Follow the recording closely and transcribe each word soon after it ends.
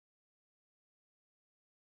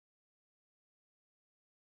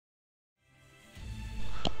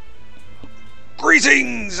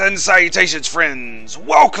Greetings and salutations, friends.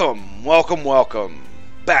 Welcome, welcome, welcome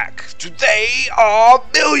back to They Are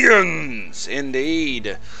Billions. Indeed.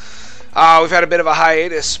 We've had a bit of a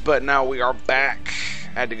hiatus, but now we are back.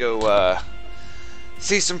 Had to go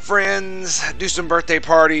see some friends, do some birthday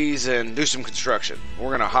parties, and do some construction. We're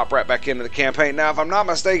going to hop right back into the campaign. Now, if I'm not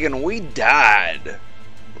mistaken, we died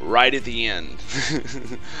right at the end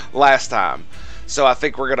last time. So I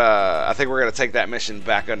think we're gonna take that mission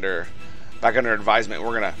back under advisement.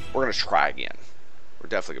 We're gonna try again. We're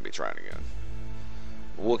definitely gonna be trying again.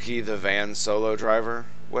 Wookie the van solo driver.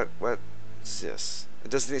 What's this?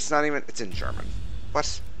 It's not even. It's in German.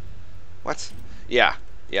 What? Yeah.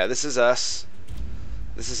 This is us.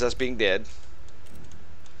 This is us being dead.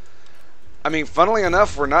 I mean, funnily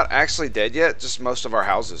enough, we're not actually dead yet. Just most of our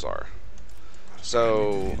houses are.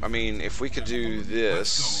 So I mean, if we could do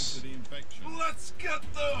this. Let's get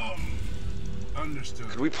them. Understood.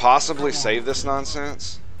 Could we possibly save this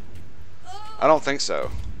nonsense? I don't think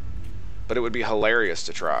so. But it would be hilarious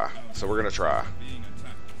to try. So we're gonna try.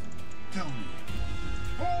 Tell me.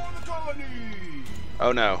 For the colony.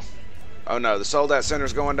 Oh no. Oh no, the Soldat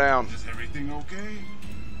Center's going down. Is everything okay?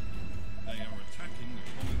 They are attacking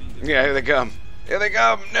the colony. Yeah, here they come. Here they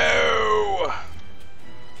come. No.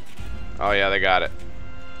 Oh yeah, they got it.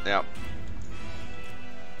 Yep.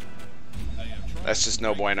 That's just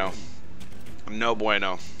no bueno. No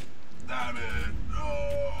bueno. Damn it.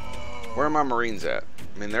 Oh. Where are my Marines at?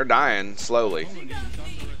 I mean, they're dying slowly.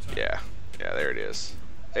 Yeah, there it is.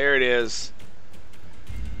 There it is.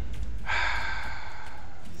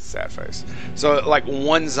 Sad face. So, like,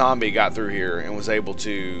 one zombie got through here and was able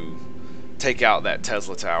to take out that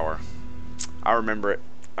Tesla tower. I remember it.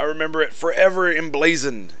 I remember it forever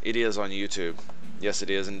emblazoned. It is on YouTube. Yes, it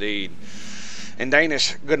is indeed. In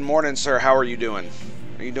Danish, good morning, sir. How are you doing?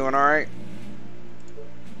 Are you doing alright?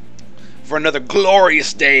 For another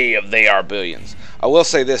glorious day of They Are Billions. I will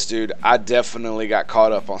say this, dude. I definitely got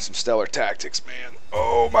caught up on some stellar tactics, man.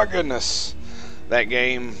 Oh my goodness. That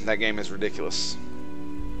game is ridiculous.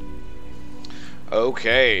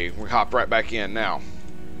 Okay, we hop right back in now.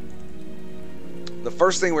 The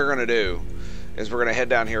first thing we're going to do is we're going to head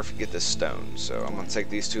down here to get this stone. So I'm going to take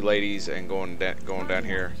these two ladies and going down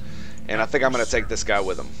here. And I think I'm going to take this guy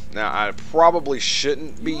with him. Now, I probably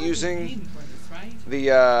shouldn't be using the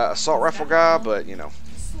assault rifle guy, but you know,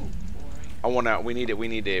 I want to. We need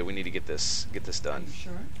to get this done.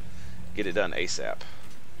 Get it done ASAP.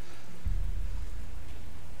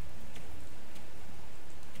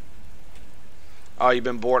 Oh, you've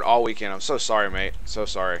been bored all weekend. I'm so sorry, mate. So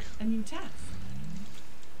sorry. A new task.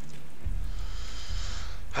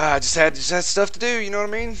 I just had stuff to do. You know what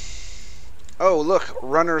I mean? Oh, look,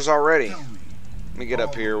 runners already. Let me get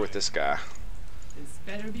up here with this guy. This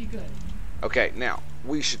better be good. Okay, now,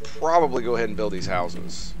 we should probably go ahead and build these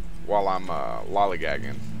houses while I'm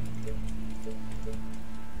lollygagging.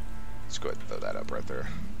 Let's go ahead and throw that up right there.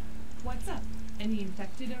 What's up? Any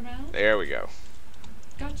infected around? There we go.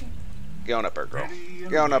 Gotcha. Get on up there, girl.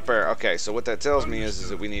 Get on up there. Okay, so what that tells me is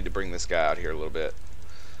that we need to bring this guy out here a little bit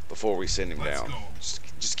before we send him down.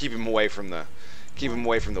 Just keep him away from the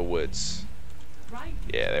woods. Right.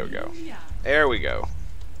 Yeah, there we go. Yeah. There we go.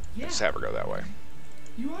 Yeah. Just have her go that way.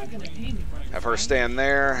 You are gonna pay me for this, Have her right? stand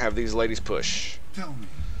there. Have these ladies push. Tell me.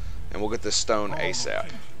 And we'll get this stone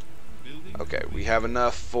ASAP. Okay, we have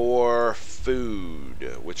enough for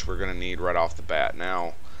food, which we're going to need right off the bat.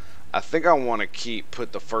 Now, I think I want to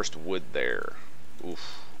put the first wood there.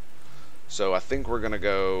 Oof. So I think we're going to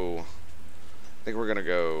go,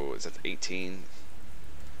 is that 18?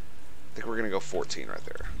 I think we're going to go 14 right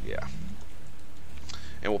there. Yeah.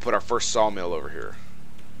 And we'll put our first sawmill over here.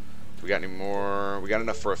 We got any more? We got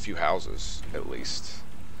enough for a few houses, at least.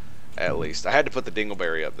 At least. I had to put the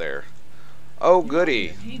dingleberry up there. Oh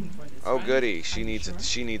goody. Oh goody. She needs a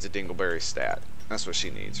dingleberry stat. That's what she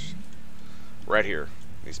needs. Right here.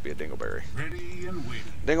 Needs to be a dingleberry. Ready and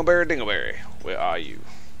waiting. Dingleberry. Where are you?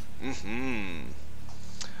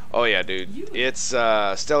 Oh yeah, dude. It's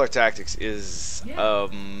Stellar Tactics is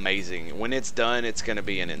amazing. When it's done, it's gonna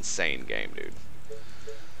be an insane game, dude.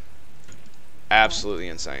 Absolutely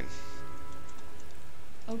insane.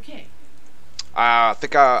 Okay. I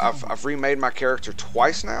think I've remade my character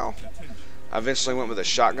twice now. I eventually went with a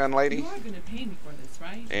shotgun lady. You are gonna pay me for this,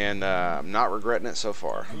 right? And I'm not regretting it so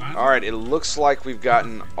far. Alright, it looks like we've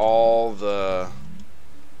gotten all the...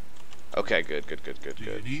 Okay, good.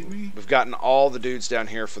 We've gotten all the dudes down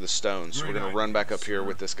here for the stones. So we're going to run back up here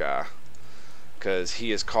with this guy. Because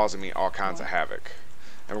he is causing me all kinds of havoc.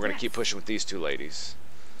 And we're going to keep pushing with these two ladies.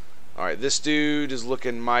 Alright, this dude is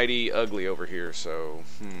looking mighty ugly over here, so...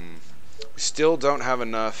 We still don't have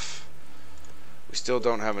enough We still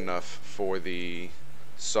don't have enough for the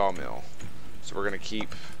sawmill, so we're gonna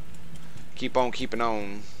keep on keeping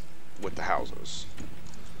on with the houses.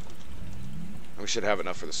 And we should have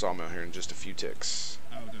enough for the sawmill here in just a few ticks.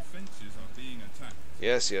 Our defenses are being attacked.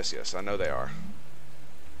 Yes, yes, yes. I know they are.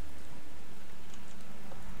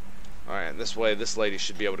 Alright, and this way, this lady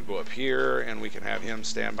should be able to go up here, and we can have him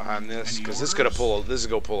stand behind this, because this is gonna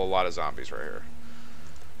pull a lot of zombies right here.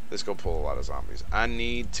 This is gonna pull a lot of zombies. I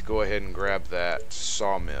need to go ahead and grab that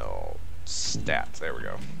sawmill stat. There we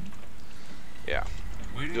go. Yeah.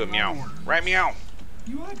 Do a meow. Right, meow.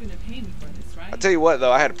 You are gonna pay me for this, right? I tell you what,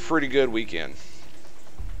 though, I had a pretty good weekend.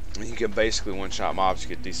 You can basically one-shot mobs to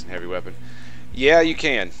get a decent heavy weapon. Yeah, you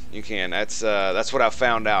can. You can. That's what I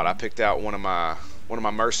found out. I picked out one of my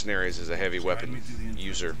mercenaries as a heavy weapon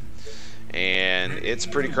user, and it's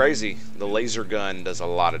pretty crazy. The laser gun does a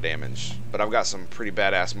lot of damage, but I've got some pretty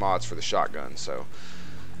badass mods for the shotgun. So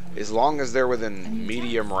as long as they're within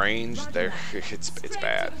medium range, it's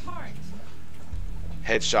bad.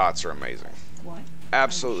 Headshots are amazing. What?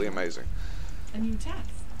 Absolutely amazing. A new task.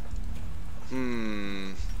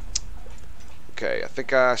 Okay, I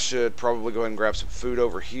think I should probably go ahead and grab some food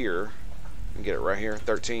over here and get it right here.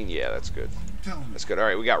 13. Yeah, that's good. That's good. All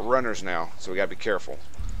right, we got runners now, so we gotta be careful.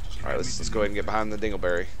 All right, let's go ahead and get behind the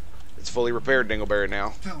dingleberry. It's fully repaired dingleberry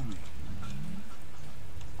now.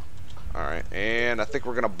 All right, and I think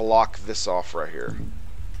we're gonna block this off right here.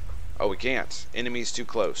 Oh, we can't. Enemy's too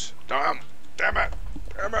close. Damn it! Damn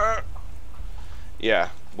it! Yeah,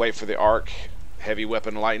 wait for the arc. Heavy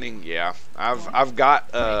weapon lightning. Yeah, I've got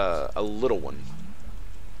a little one,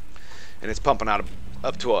 and it's pumping out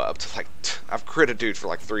up to like I've crit a dude for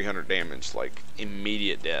like 300 damage, like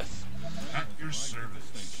immediate death. At your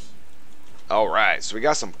service. All right, so we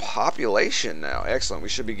got some population now. Excellent. We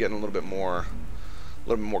should be getting a little bit more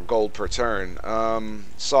gold per turn.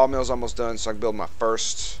 Sawmill's almost done, so I can build my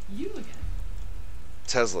first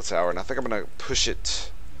Tesla tower, and I think I'm gonna push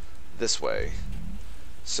it this way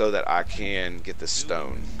so that I can get this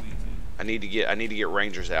stone. I need to get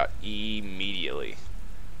rangers out immediately.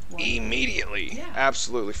 Immediately. Yeah.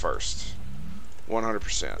 Absolutely first.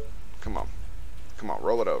 100%. Come on. Come on,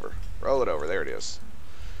 roll it over. Roll it over. There it is.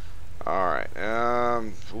 Alright.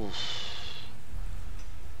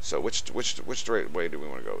 So which way do we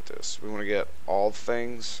want to go with this? We want to get all the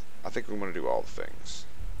things? I think we want to do all the things.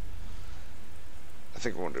 I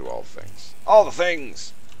think we want to do all the things. All the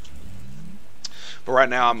things! But right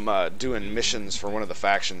now I'm doing missions for one of the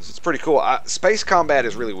factions. It's pretty cool. Space combat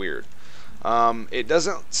is really weird. It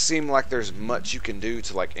doesn't seem like there's much you can do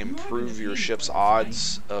to like improve your ship's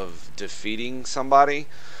odds of defeating somebody,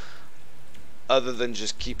 other than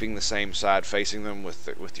just keeping the same side facing them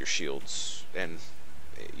with your shields and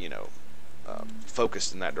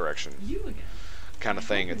focused in that direction, kind of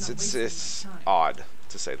thing. It's odd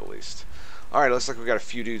to say the least. All right, looks like we got a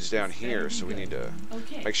few dudes down here, so we need to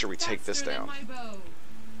make sure we take this down.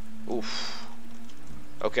 Oof.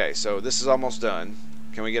 Okay, so this is almost done.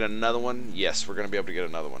 Can we get another one? Yes, we're going to be able to get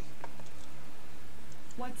another one.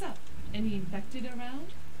 What's up? Any infected around?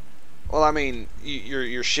 Well, I mean,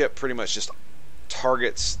 your ship pretty much just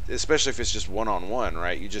targets, especially if it's just one-on-one,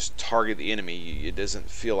 right? You just target the enemy. It doesn't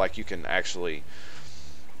feel like you can actually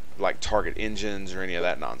like target engines or any of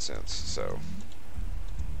that nonsense. So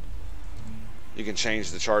you can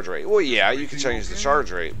change the charge rate. Well, yeah, you can change the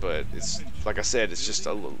charge rate, but it's like I said, it's just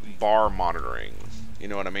a little bar monitoring. You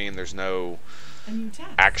know what I mean? There's no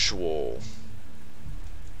actual.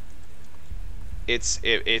 It's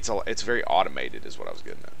very automated, is what I was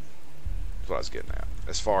getting at. That's what I was getting at.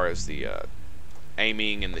 As far as the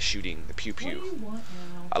aiming and the shooting, the pew pew.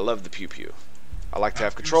 I love the pew pew. I like to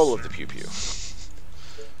have control of the pew pew.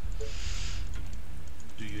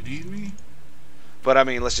 Do you need me? But I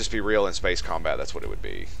mean, let's just be real. In space combat, that's what it would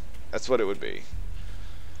be. That's what it would be.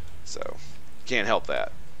 So can't help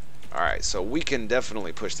that. All right, so we can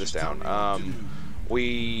definitely push this down.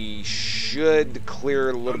 We should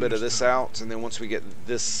clear a little bit of this out, and then once we get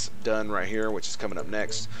this done right here, which is coming up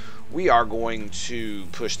next, we are going to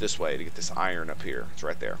push this way to get this iron up here. It's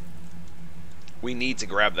right there. We need to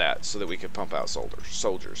grab that so that we can pump out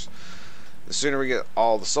soldiers. The sooner we get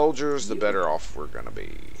all the soldiers, the better off we're going to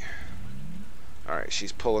be. All right,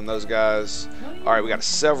 she's pulling those guys. All right, we got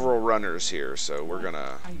several runners here, so we're going to...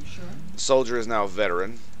 Are you sure? Soldier is now a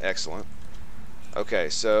veteran. Excellent. Okay,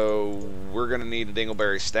 so we're going to need a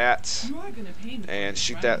dingleberry stat. You are gonna pay me And for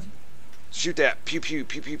shoot this, that. right? Shoot that. Pew, pew,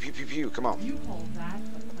 pew, pew, pew, pew, pew. Come on. You hold that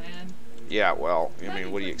plan. Yeah, well, I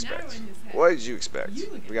mean, what do you expect? What did you expect?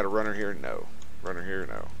 We got a runner here? No. Runner here?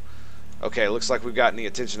 No. Okay, looks like we've gotten the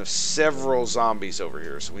attention of several zombies over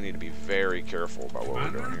here, so we need to be very careful about what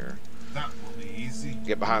we're doing here. That will be easy.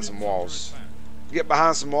 Get behind some walls. Get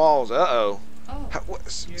behind some walls. Uh-oh. Oh,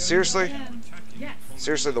 Seriously? again. Yes.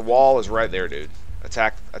 Seriously, the wall is right there, dude.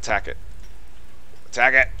 Attack it.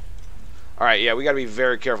 Attack it. Alright, yeah, we gotta be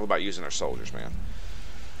very careful about using our soldiers, man.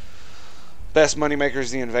 Best moneymaker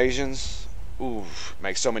is the invasions. Ooh,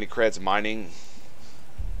 make so many creds mining.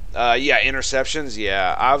 Yeah, interceptions.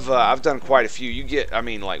 Yeah, I've done quite a few. You get, I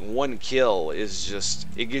mean, like one kill is just,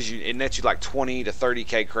 it nets you like 20 to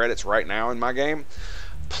 30k credits right now in my game,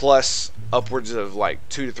 plus upwards of like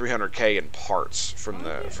 200 to 300k in parts from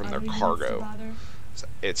their cargo.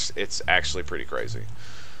 It's actually pretty crazy.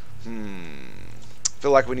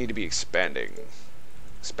 Feel like we need to be expanding.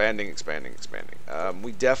 Expanding.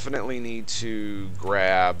 We definitely need to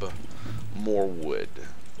grab more wood.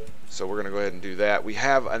 So we're going to go ahead and do that. We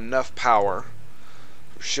have enough power.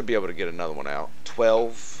 We should be able to get another one out.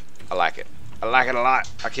 12. I like it. I like it a lot.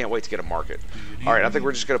 I can't wait to get a market. Alright, I think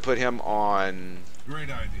we're just going to put him on... Great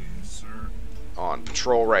idea, sir. On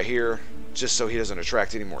patrol right here. Just so he doesn't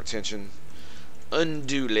attract any more attention.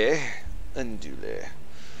 Unduly.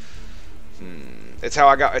 It's how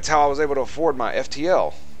I was able to afford my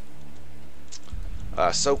FTL.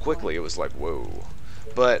 So quickly. It was like, whoa.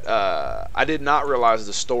 But I did not realize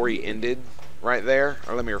the story ended right there.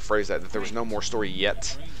 Or let me rephrase that there was no more story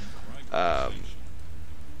yet. What?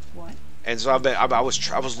 And so I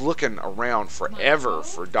was looking around forever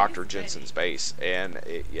for Dr. Jensen's base, and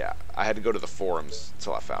yeah, I had to go to the forums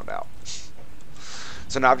until I found out.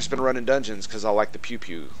 So now I've just been running dungeons because I like the pew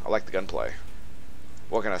pew. I like the gunplay.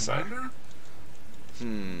 What can I say?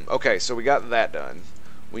 Okay, so we got that done.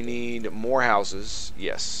 We need more houses.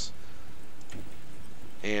 Yes.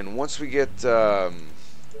 And once we get this up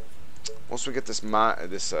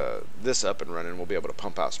and running, we'll be able to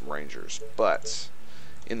pump out some rangers. But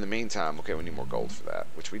in the meantime, okay, we need more gold for that,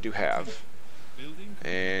 which we do have.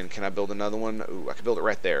 And can I build another one? Ooh, I can build it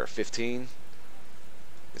right there. 15.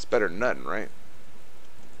 It's better than nothing, right?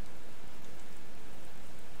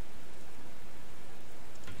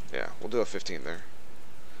 Yeah, we'll do a 15 there.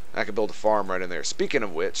 I could build a farm right in there. Speaking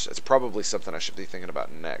of which, that's probably something I should be thinking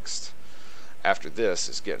about next. After this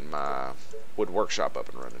is getting my wood workshop up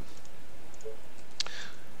and running.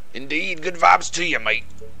 Indeed, good vibes to you, mate.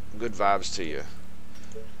 Good vibes to you.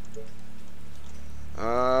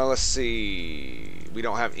 Let's see. We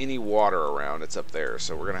don't have any water around. It's up there,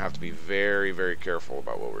 so we're going to have to be very, very careful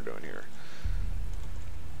about what we're doing here.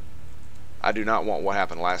 I do not want what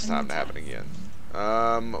happened last time to happen again.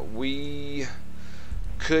 We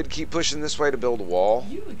could keep pushing this way to build a wall.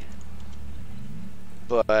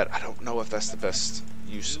 But I don't know if that's the best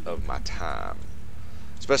use of my time.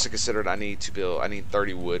 Especially considering I need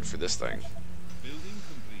 30 wood for this thing.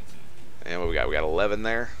 And what we got? We got 11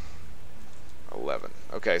 there. 11.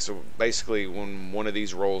 Okay, so basically when one of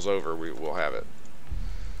these rolls over, we will have it.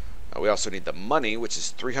 We also need the money, which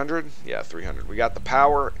is 300. Yeah, 300. We got the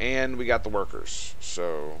power and we got the workers.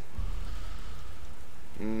 So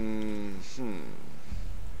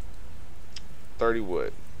 30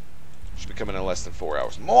 wood. Should be coming in less than 4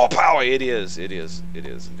 hours. More power! It is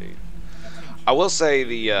indeed. I will say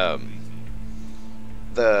the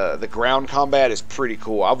ground combat is pretty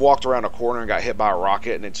cool. I've walked around a corner and got hit by a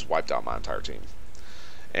rocket and it just wiped out my entire team.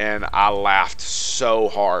 And I laughed so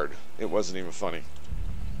hard. It wasn't even funny.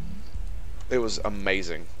 It was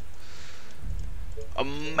amazing.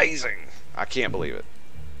 Amazing! I can't believe it.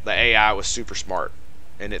 The AI was super smart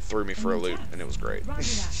and it threw me for a loop and it was great.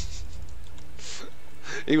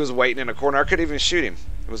 He was waiting in a corner. I couldn't even shoot him.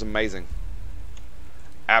 It was amazing.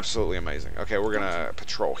 Absolutely amazing. Okay, we're going to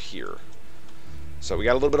patrol here. So we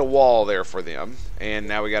got a little bit of wall there for them. And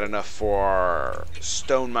now we got enough for our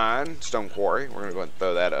stone mine, stone quarry. We're going to go ahead and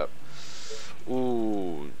throw that up.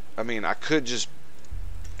 Ooh. I mean, I could just...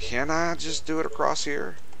 Can I just do it across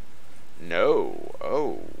here? No.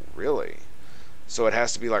 Oh, really? So it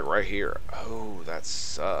has to be like right here. Oh, that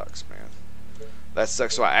sucks, man. That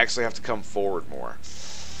sucks, so I actually have to come forward more.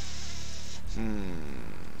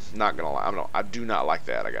 Not gonna lie, I do not like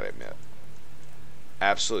that, I gotta admit.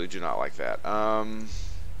 Absolutely do not like that.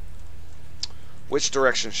 Which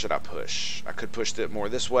direction should I push? I could push it more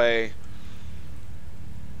this way.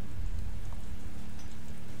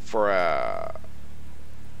 For I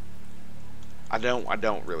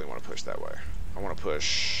don't really want to push that way. I want to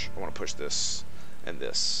push this and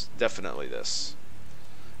this. Definitely this.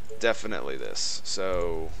 Definitely this.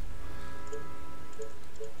 So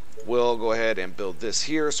we'll go ahead and build this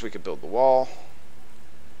here so we can build the wall.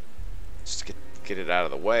 Just to get it out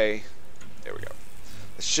of the way. There we go.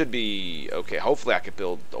 This should be okay. Hopefully I could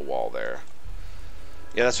build a wall there.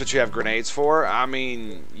 Yeah, that's what you have grenades for. I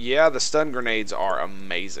mean, yeah, the stun grenades are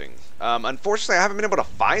amazing. Unfortunately, I haven't been able to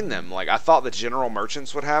find them. Like, I thought the general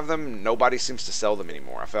merchants would have them. Nobody seems to sell them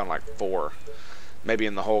anymore. I found like 4, maybe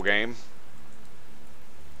in the whole game.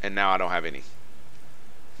 And now I don't have any.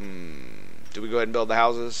 Do we go ahead and build the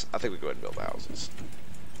houses? I think we go ahead and build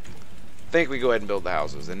the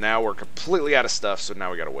houses. And now we're completely out of stuff, so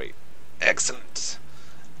now we gotta wait. Excellent.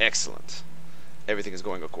 Excellent. Everything is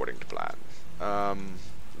going according to plan.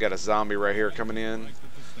 Got a zombie right here coming in.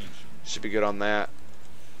 Should be good on that.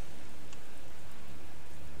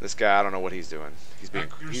 This guy, I don't know what he's doing. He's being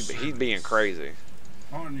crazy. He's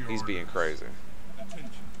being crazy.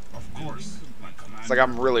 Of course. It's like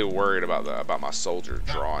I'm really worried about my soldier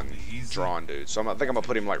drawn dude. So I think I'm gonna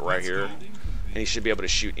put him like right here, and he should be able to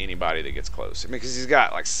shoot anybody that gets close. I mean, because he's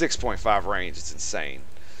got like 6.5 range. It's insane.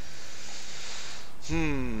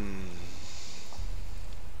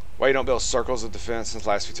 Why you don't build circles of defense since the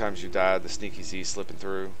last few times you died? The sneaky Z slipping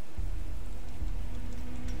through.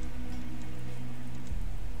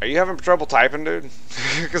 Are you having trouble typing, dude?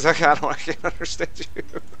 Because I can't understand you.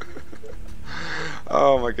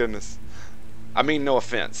 Oh my goodness. I mean no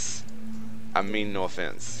offense.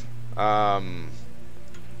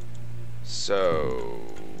 So,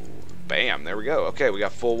 bam, there we go. Okay, we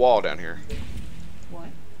got full wall down here. What?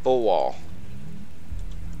 Full wall.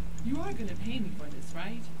 You are gonna pay me for this,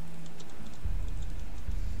 right?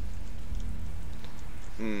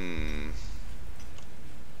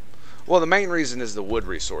 Well, the main reason is the wood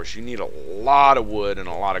resource. You need a lot of wood and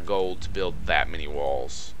a lot of gold to build that many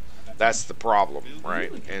walls. That's the problem,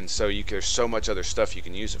 right? And so there's so much other stuff you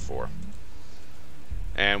can use it for.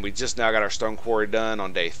 And we just now got our stone quarry done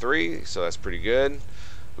on day 3, so that's pretty good.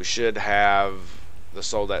 We should have the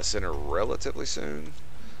Soldat Center relatively soon.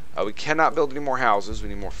 We cannot build any more houses. We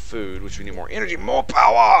need more food, which we need more energy, more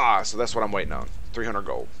power. So that's what I'm waiting on. 300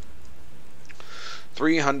 gold.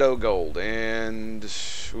 300 gold. And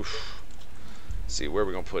oof. Let's see, where are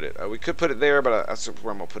we going to put it? We could put it there, but that's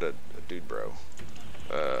where I'm going to put a dude bro.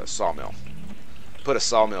 Sawmill. Put a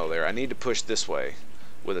sawmill there. I need to push this way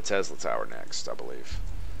with a Tesla tower next, I believe.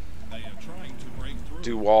 They are trying to break through.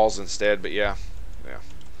 Do walls instead, but yeah.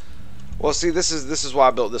 Well, see, this is why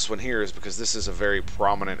I built this one here, is because this is a very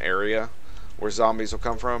prominent area where zombies will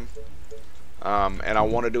come from. And I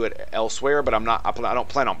want to do it elsewhere, but I don't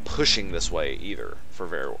plan on pushing this way either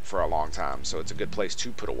for a long time. So it's a good place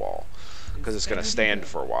to put a wall because it's going to stand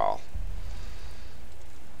for a while.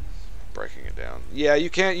 Breaking it down. Yeah,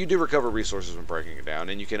 you do recover resources when breaking it down,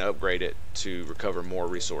 and you can upgrade it to recover more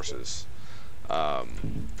resources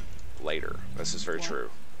later. This is very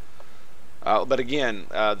true. But again,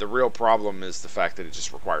 the real problem is the fact that it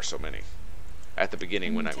just requires so many at the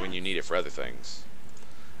beginning when you need it for other things.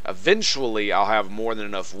 Eventually, I'll have more than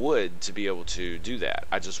enough wood to be able to do that.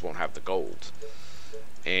 I just won't have the gold.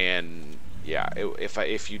 And yeah,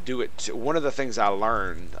 if you do it, one of the things I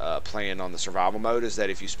learned playing on the survival mode is that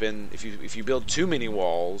if you build too many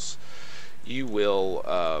walls, you will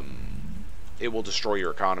it will destroy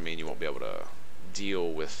your economy, and you won't be able to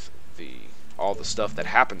deal with all the stuff that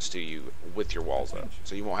happens to you with your walls up.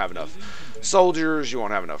 So you won't have enough soldiers, you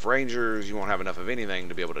won't have enough rangers, you won't have enough of anything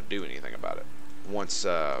to be able to do anything about it once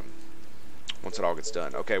it all gets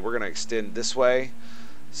done. Okay, we're gonna extend this way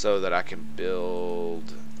so that I can build.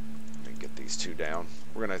 Let me get these 2 down.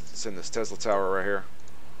 We're gonna send this Tesla tower right here.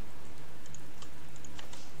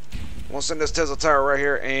 We'll send this Tesla tower right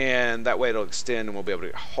here, and that way it'll extend, and we'll be able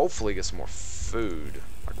to hopefully get some more food,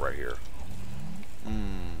 like right here.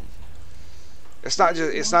 It's not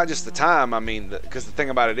just the time. I mean, because the thing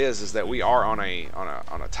about it is that we are on a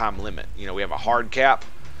time limit. You know, we have a hard cap,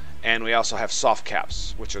 and we also have soft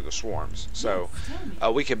caps, which are the swarms. So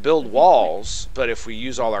we can build walls, but if we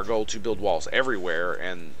use all our gold to build walls everywhere,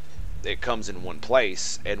 and it comes in one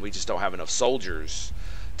place, and we just don't have enough soldiers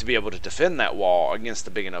to be able to defend that wall against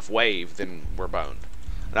a big enough wave, then we're boned.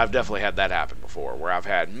 And I've definitely had that happen before, where I've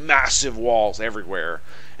had massive walls everywhere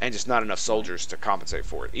and just not enough soldiers to compensate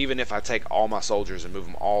for it. Even if I take all my soldiers and move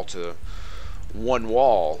them all to one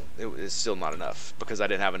wall, it's still not enough, because I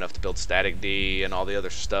didn't have enough to build static D and all the other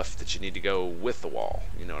stuff that you need to go with the wall.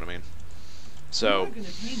 You know what I mean? So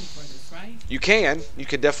you can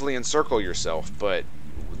definitely encircle yourself, but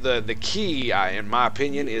the key, in my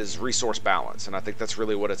opinion, is resource balance, and I think that's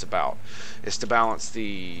really what it's about. Is to balance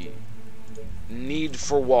the need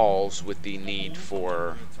for walls with the need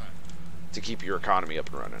to keep your economy up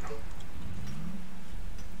and running,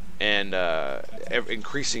 and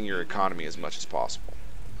increasing your economy as much as possible.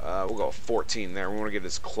 We'll go 14 there. We want to get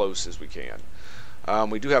as close as we can.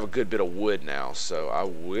 We do have a good bit of wood now, so I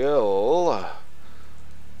will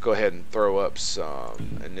go ahead and throw up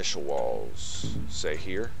some initial walls. Say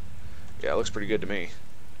here. Yeah, it looks pretty good to me.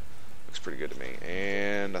 Looks pretty good to me.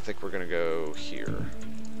 And I think we're going to go here.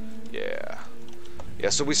 Yeah. Yeah,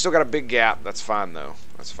 so we still got a big gap. That's fine, though.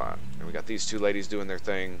 That's fine. And we got these two ladies doing their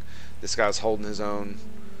thing. This guy's holding his own.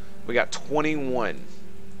 We got 21.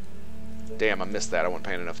 Damn, I missed that. I wasn't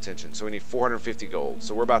paying enough attention. So we need 450 gold.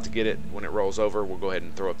 So we're about to get it. When it rolls over, we'll go ahead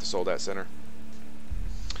and throw up the Soldat Center.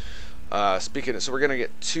 Speaking of, so we're going to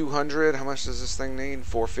get 200. How much does this thing need?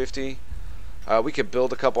 450. We could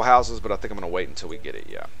build a couple houses, but I think I'm going to wait until we get it,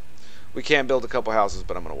 yeah. We can build a couple houses,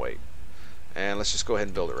 but I'm going to wait. And let's just go ahead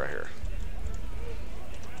and build it right here.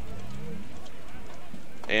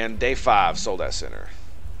 And day 5, Soldat Center.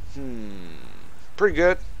 Pretty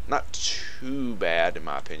good. Not too bad, in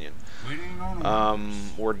my opinion.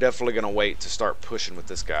 We're definitely going to wait to start pushing with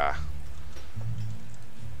this guy.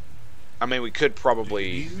 I mean, we could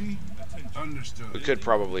probably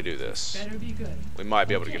do this. Better be good. We might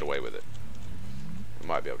be able to get away with it. We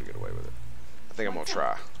might be able to get away with it. I think I'm going to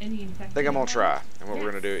try. I think I'm going to try. And what we're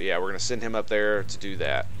going to do, yeah, we're going to send him up there to do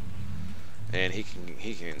that. And he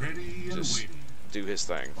can just do his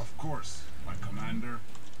thing. Of course, my commander.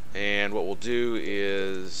 And what we'll do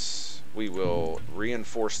is we will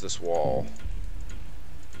reinforce this wall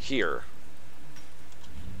here,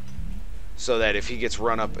 so that if he gets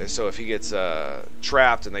run up, so if he gets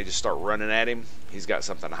trapped and they just start running at him, he's got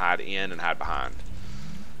something to hide in and hide behind.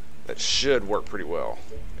 That should work pretty well.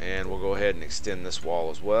 And we'll go ahead and extend this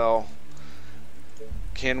wall as well.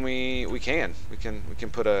 Can we? We can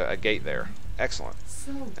put a gate there. Excellent.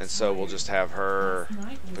 And so we'll just have her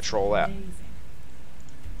patrol that.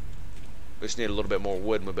 We just need a little bit more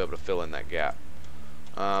wood and we'll be able to fill in that gap.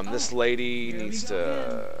 This lady needs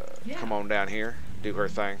to come on down here, do her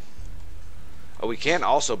thing. Oh, we can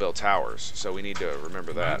also build towers, so we need to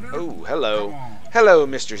remember that. Oh, hello. Hello,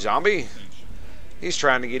 Mr. Zombie. He's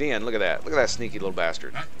trying to get in. Look at that. Look at that sneaky little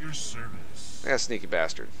bastard. At your service. Look at that sneaky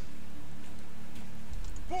bastard.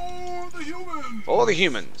 For the humans. For the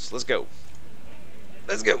humans. Let's go.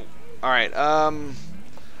 Let's go. Alright,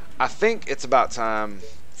 I think it's about time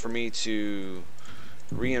for me to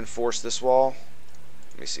reinforce this wall.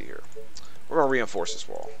 Let me see here. We're going to reinforce this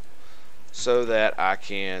wall so that I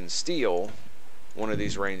can steal one of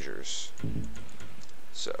these rangers.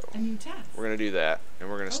 So we're going to do that, and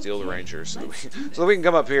we're going to steal the rangers so that we can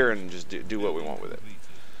come up here and just do what we want with it.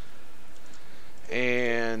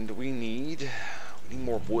 And we need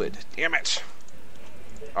more wood. Damn it.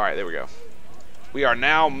 Alright, there we go. We are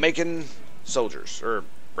now making soldiers, or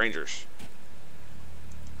rangers.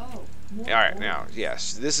 Alright, now,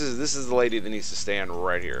 yes, this is the lady that needs to stand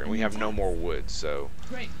right here, and we have no more wood, so.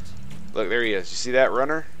 Look, there he is. You see that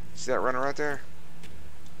runner? See that runner right there?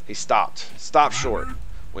 He stopped. Stopped short.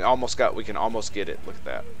 We can almost get it. Look at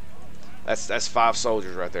that. That's 5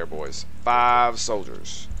 soldiers right there, boys. 5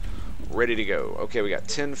 soldiers. Ready to go. Okay, we got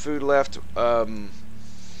 10 food left. How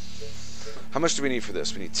much do we need for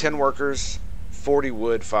this? We need 10 workers, 40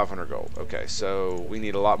 wood, 500 gold. Okay, so we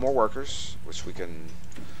need a lot more workers, which we can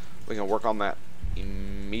work on that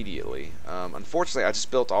immediately. Unfortunately, I just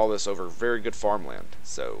built all this over very good farmland,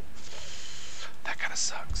 so that kind of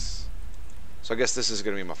sucks. So I guess this is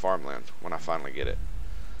going to be my farmland when I finally get it.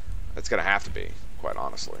 It's going to have to be, quite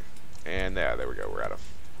honestly. And yeah, there we go. We're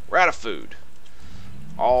out of food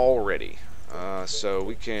already. So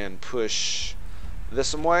we can push this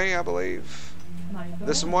some way, I believe.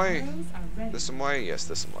 This some way. This some way. Yes,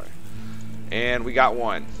 this some way. And we got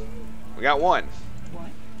one. We got one.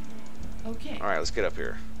 Okay. All right, let's get up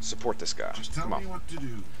here. Support this guy. Just tell Come on. me what to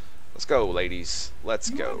do. Let's go, ladies.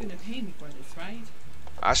 Let's You go. are gonna pay me for this, right?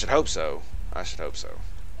 I should hope so. I should hope so.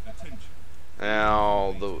 Attention.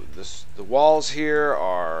 Now, the walls here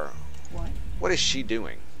are... What is she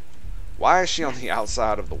doing? Why is she on the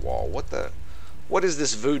outside of the wall? What is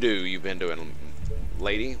this voodoo you've been doing,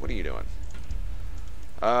 lady? What are you doing?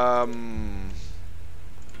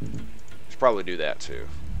 Should probably do that too.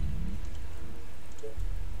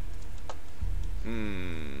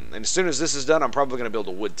 And as soon as this is done, I'm probably going to build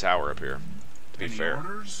a wood tower up here, to be fair.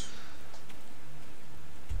 Orders?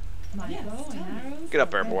 Get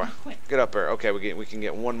up there, boy. Get up there. Okay, we can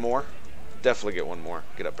get one more. Definitely get one more.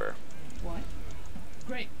 Get up there. What?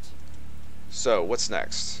 Great. So, what's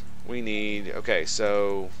next? We need... Okay,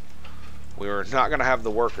 so... We're not going to have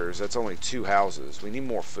the workers. That's only 2 houses. We need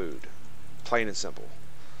more food. Plain and simple.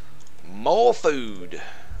 More food.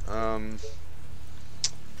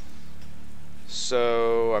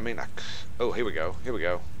 So, I mean... Oh, here we go. Here we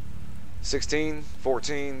go. 16,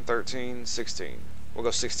 14, 13, 16. We'll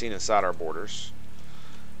go 16 inside our borders.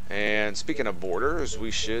 And speaking of borders, we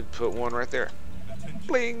should put one right there.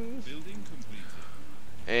 Bling. Building completed.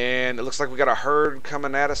 And it looks like we got a herd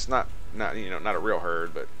coming at us. Not not a real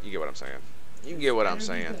herd, but you get what I'm saying. You get what I'm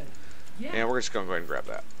Better be saying. good. Yeah. And we're just gonna go ahead and grab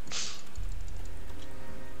that.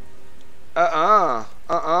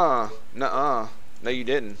 Nuh-uh. No, you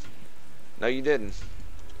didn't. No, you didn't.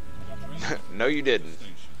 No, you didn't.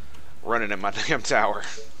 Station. Running at my damn tower.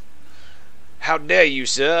 How dare you,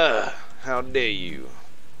 sir? How dare you?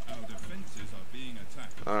 Our defenses are being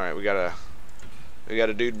attacked. All right, we got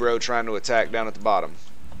a dude bro trying to attack down at the bottom,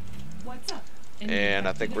 What's up? Any and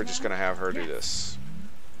I think activity we're just gonna around? have her do Yes. this.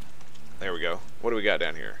 There we go. What do we got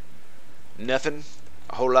down here? Nothing.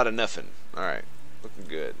 A whole lot of nothing. All right, looking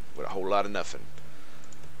good with a whole lot of nothing.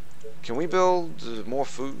 Can we build more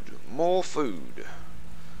food? More food.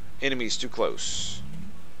 Enemies too close.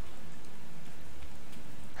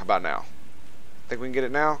 How about now? Think we can get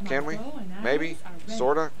it now? Can we? My bow and Maybe? arrows are ready.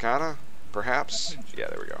 Sorta? Kinda? Perhaps? Yeah,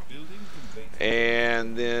 there we go. Building completed.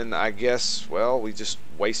 And then I guess, well, we just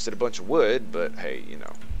wasted a bunch of wood, but hey, you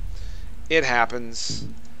know, it happens.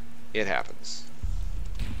 It happens.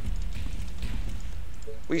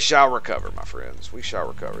 We shall recover, my friends. We shall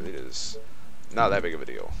recover. It is not that big of a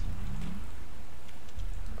deal.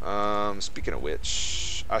 Speaking of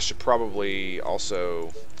which, I should probably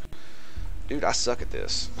also... Dude, I suck at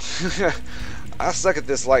this. I suck at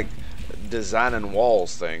this, like, designing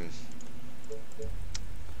walls thing.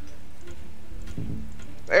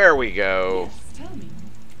 There we go. Yes, tell me.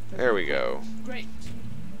 There we go. Great.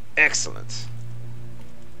 Excellent.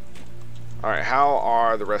 Alright, how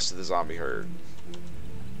are the rest of the zombie herd?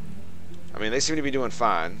 I mean, they seem to be doing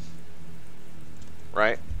fine.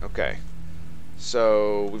 Right? Okay.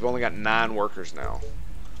 So, we've only got 9 workers now.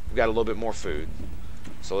 We've got a little bit more food.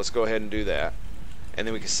 So let's go ahead and do that. And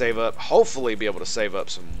then we can save up, hopefully be able to save up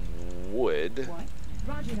some wood. What?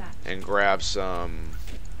 Roger that. And grab some...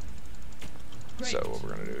 Great. So what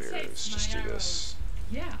we're going to do here Takes is just my do this.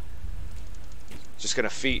 Yeah. Just going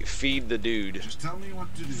to feed the dude. Just tell me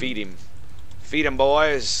what to do. Feed him. Feed him,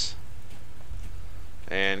 boys.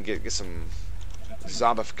 And get some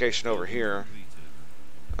zombification over here.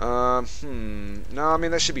 No, I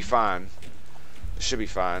mean, that should be fine. It should be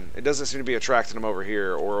fine. It doesn't seem to be attracting them over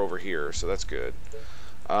here or over here, so that's good.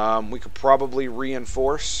 We could probably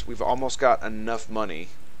reinforce. We've almost got enough money.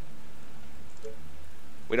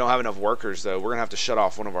 We don't have enough workers, though. We're going to have to shut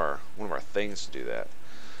off one of our things to do that.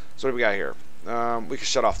 So what do we got here? We can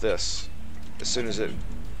shut off this as soon as it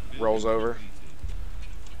rolls over.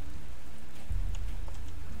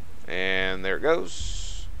 And there it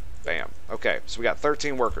goes. Bam. Okay, so we got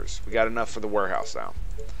 13 workers. We got enough for the warehouse now.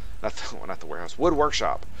 Not the warehouse. Wood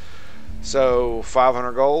workshop. So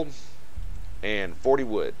 500 gold and 40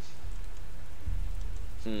 wood.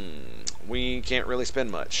 We can't really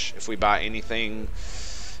spend much. If we buy anything,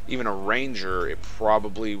 even a ranger, it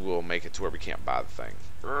probably will make it to where we can't buy the thing.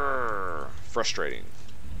 Urgh, frustrating.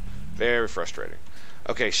 Very frustrating.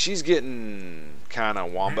 Okay, she's getting kind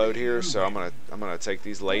of womboed here, so I'm gonna take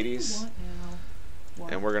these ladies, What do you want now?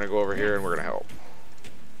 What? and we're gonna go over here and we're gonna help.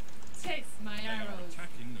 Taste my They are arrows.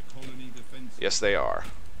 attacking the colony defenses. Yes, they are.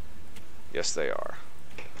 Yes, they are.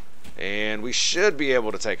 And we should be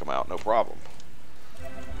able to take them out, no problem.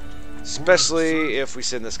 Especially if we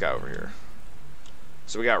send this guy over here.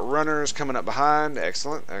 So we got runners coming up behind.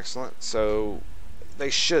 Excellent, excellent. So they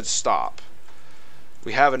should stop.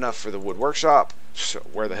 We have enough for the wood workshop. So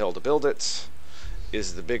where the hell to build it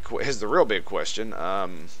is the real big question.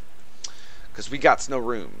 Because we got no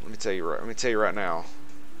room. Let me tell you right now.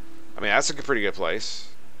 I mean, that's a pretty good place,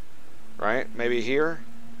 right? Maybe here.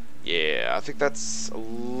 Yeah, I think that's a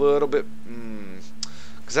little bit.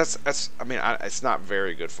 Because that's. I mean, it's not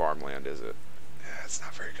very good farmland, is it? Yeah, it's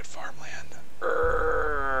not very good farmland.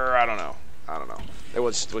 I don't know.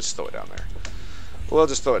 We'll just throw it down there. We'll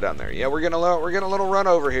just throw it down there. Yeah, we're getting a little run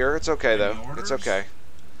over here. It's okay though. It's okay.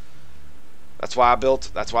 That's why I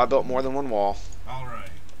built more than one wall. All right.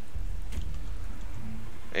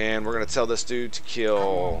 And we're gonna tell this dude to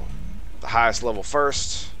kill the highest level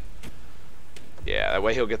first. Yeah, that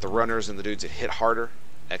way he'll get the runners and the dudes that hit harder.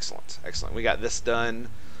 Excellent, excellent. We got this done.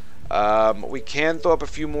 We can throw up a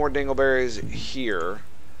few more dingleberries here,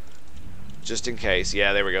 just in case.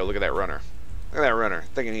 Yeah, there we go. Look at that runner. Look at that runner,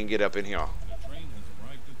 thinking he can get up in here. The train has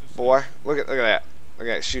arrived at the Boy, look at that. Look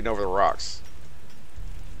at that shooting over the rocks.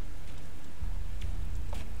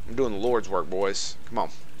 I'm doing the Lord's work, boys. Come on,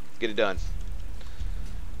 get it done.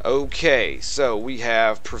 Okay, so we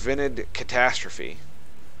have prevented catastrophe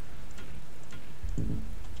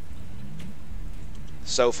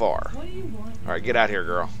so far. What do you want? All right, get out here,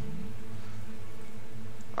 girl.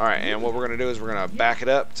 All right, and what we're gonna do is we're gonna back it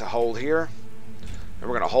up to hold here, And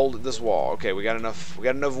we're gonna hold at this wall. Okay, we got enough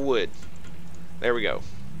wood. There we go.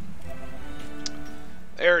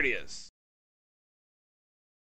 There it is.